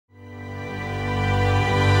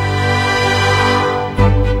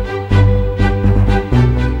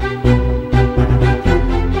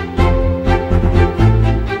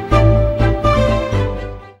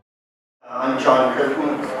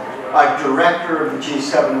director of the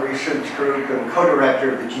G7 Research Group and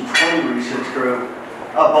co-director of the G20 Research Group,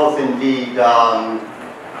 both indeed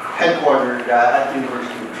headquartered at the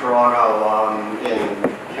University of Toronto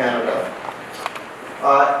in Canada.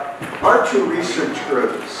 Our two research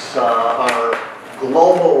groups are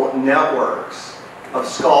global networks of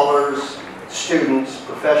scholars, students,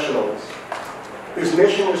 professionals, whose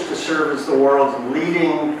mission is to serve as the world's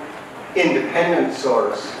leading independent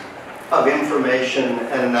source of information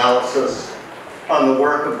and analysis on the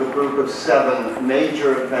work of the group of 7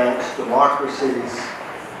 major advanced democracies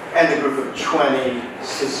and the group of 20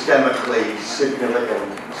 systemically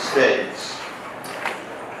significant states.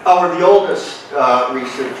 We're the oldest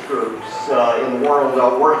research groups in the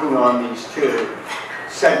world working on these two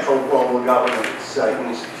central global governance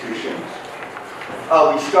institutions.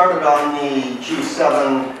 We started on the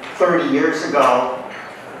G7 30 years ago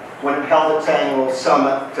when it held its annual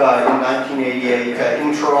summit in 1988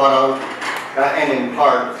 in Toronto and in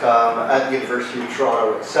part at the University of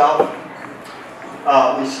Toronto itself.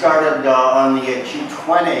 We started on the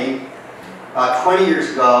G20 20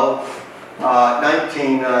 years ago,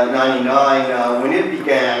 1999, when it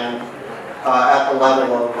began at the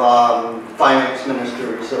level of finance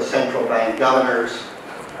ministers, central bank governors,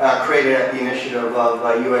 created at the initiative of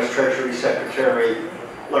U.S. Treasury Secretary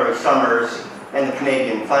Larry Summers and the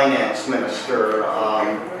Canadian Finance Minister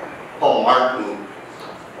Paul Martin,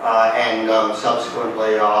 and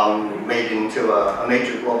subsequently made into a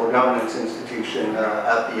major global governance institution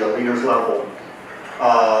at the leaders level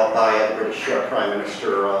by the British Prime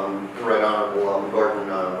Minister, the Right Honourable Gordon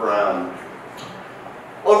Brown.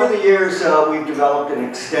 Over the years, we've developed an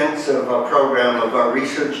extensive program of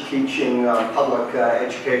research, teaching, public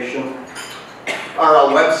education. Our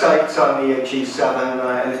websites on the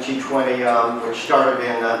G7 and the G20, which started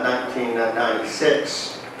in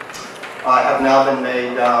 1996, have now been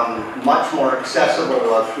made much more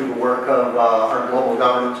accessible through the work of our global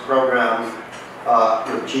governance program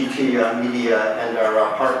with GT Media and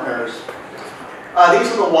our partners.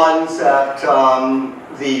 These are the ones that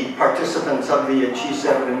the participants of the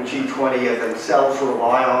G7 and G20 themselves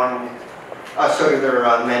rely on. So do there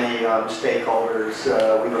many stakeholders.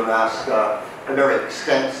 We've amassed a very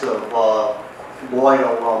extensive,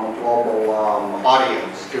 loyal global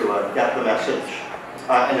audience to get the message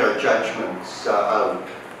and our judgments out.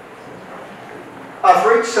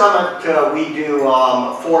 For each summit, we do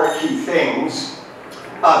 4 key things.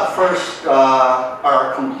 First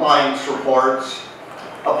are compliance reports,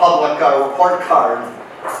 a public report card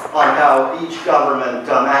on how each government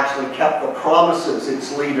actually kept the promises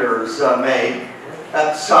its leaders made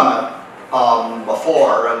at the summit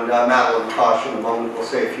before, and Madeline Tosh in a moment will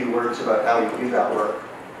say a few words about how you do that work.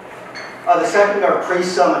 The second are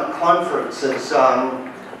pre-summit conferences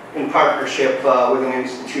in partnership with an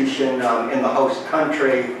institution in the host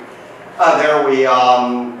country. There we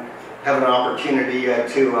have an opportunity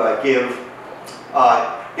to give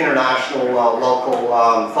international, local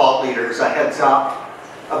thought leaders a heads up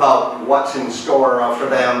about what's in store for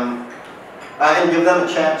them, and give them a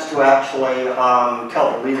chance to actually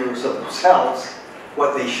tell the leaders of themselves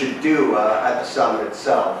what they should do at the summit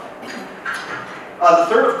itself. The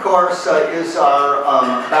third, of course, is our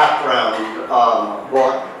background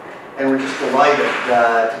book, and we're just delighted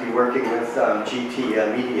to be working with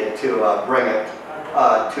GT Media to bring it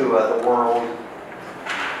to the world.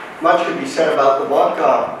 Much could be said about the book,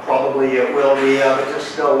 probably it will be, but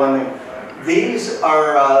just one thing. These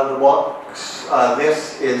are the books,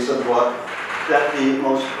 this is a book that the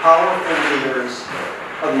most powerful leaders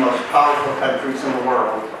of the most powerful countries in the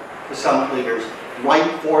world, the summit leaders,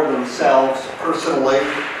 write for themselves personally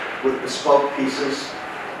with bespoke pieces,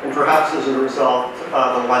 and perhaps as a result,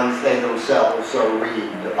 the ones they themselves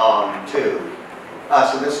read too.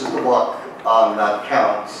 So this is the book that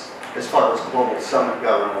counts as far as global summit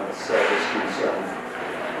governance is concerned.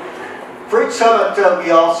 For each summit,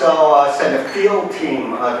 we also send a field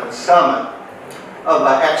team to the summit of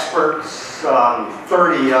experts,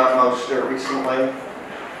 30 most recently,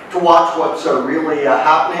 to watch what's really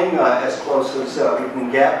happening as close as we can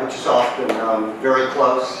get, which is often very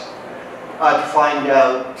close, to find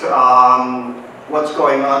out what's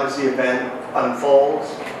going on as the event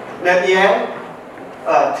unfolds, and at the end,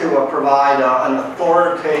 to provide an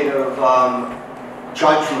authoritative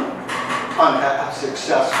judgment on how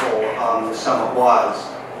successful the summit was.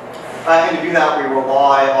 And to do that, we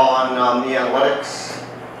rely on the analytics,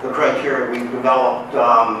 the criteria we developed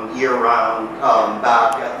year-round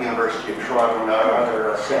back at the University of Toronto and our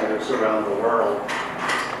other centers around the world.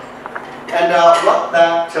 And what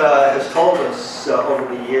that has told us over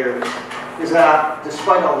the years is that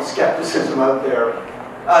despite all the skepticism out there,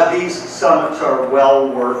 these summits are well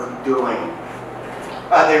worth doing.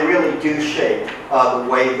 They really do shape the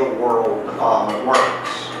way the world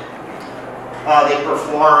works. They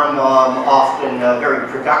perform often very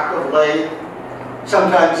productively,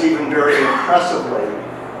 sometimes even very impressively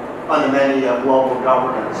on the many global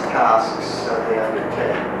governance tasks they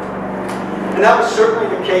undertake. And that was certainly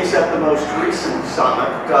the case at the most recent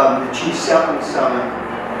summit, the G7 summit,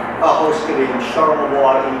 hosted in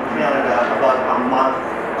Charleroi in Canada about a month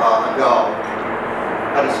ago.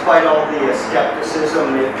 Despite all the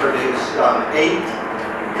skepticism, it produced 8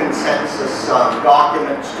 consensus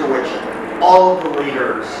documents to which all of the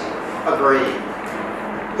leaders agreed.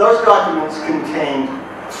 Those documents contained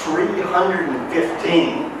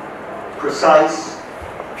 315 precise,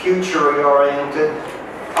 future-oriented,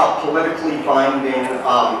 politically binding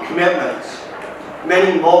commitments,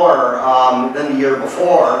 many more than the year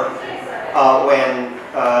before when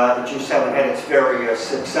the G7 had its very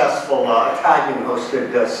successful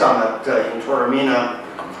Italian-hosted summit in Taormina.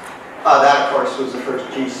 That, of course, was the first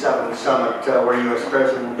G7 summit where U.S.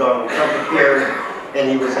 President Donald Trump appeared, and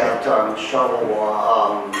he was at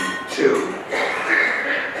Charleroi too.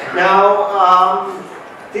 Now,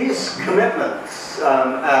 these commitments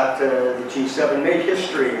at the G7 made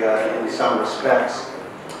history in some respects.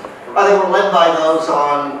 They were led by those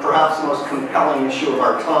on perhaps the most compelling issue of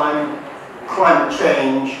our time, climate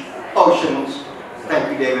change, oceans, thank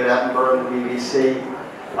you David Attenborough and the BBC,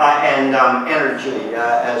 and energy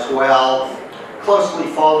as well, closely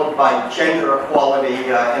followed by gender equality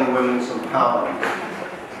and women's empowerment.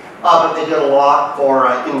 But they did a lot for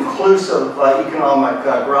inclusive economic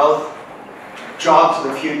growth, jobs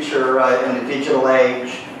of the future in the digital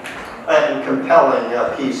age, and compelling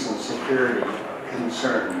peace and security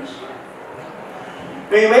concerns.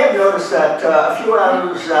 Now, you may have noticed that a few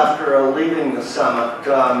hours after leaving the summit,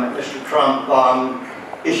 Mr. Trump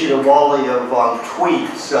issued a volley of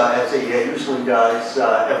tweets, as he usually does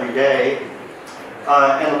every day.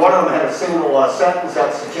 And one of them had a single sentence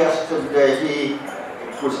that suggested that he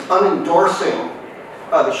was unendorsing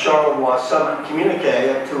the Charleroi Summit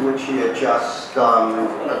communique, to which he had just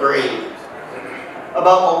agreed.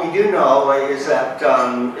 About what we do know is that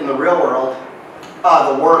in the real world,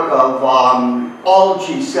 the work of all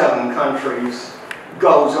G7 countries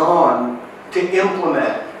goes on to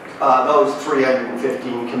implement those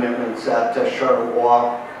 315 commitments at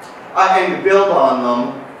Charleroi and to build on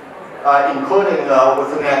them, including with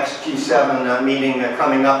the next G7 meeting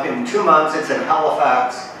coming up in 2 months. It's in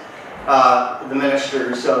Halifax. The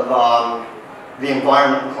ministers of the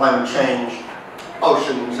environment and climate change,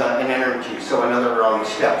 oceans and energy. So another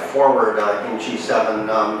step forward in G7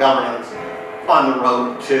 governance on the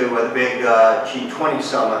road to the big G20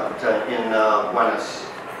 summit in Buenos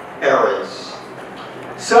Aires.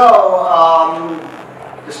 So,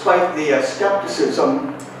 despite the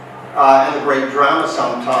skepticism and the great drama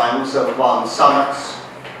sometimes of summits,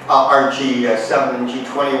 our G7 and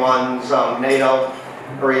G20 ones, NATO,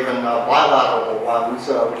 or even bilateral ones,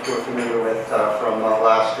 which we're familiar with from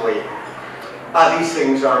last week. These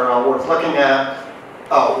things are worth looking at,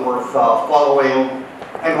 worth following,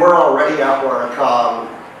 and we're already at work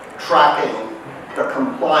tracking the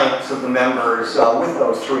compliance of the members with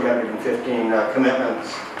those 315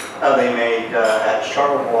 commitments they made at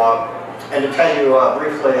Charleroi. And to tell you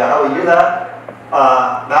briefly how we do that,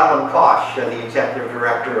 Madeline Koch, the Executive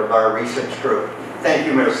Director of our research group. Thank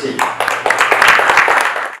you, merci.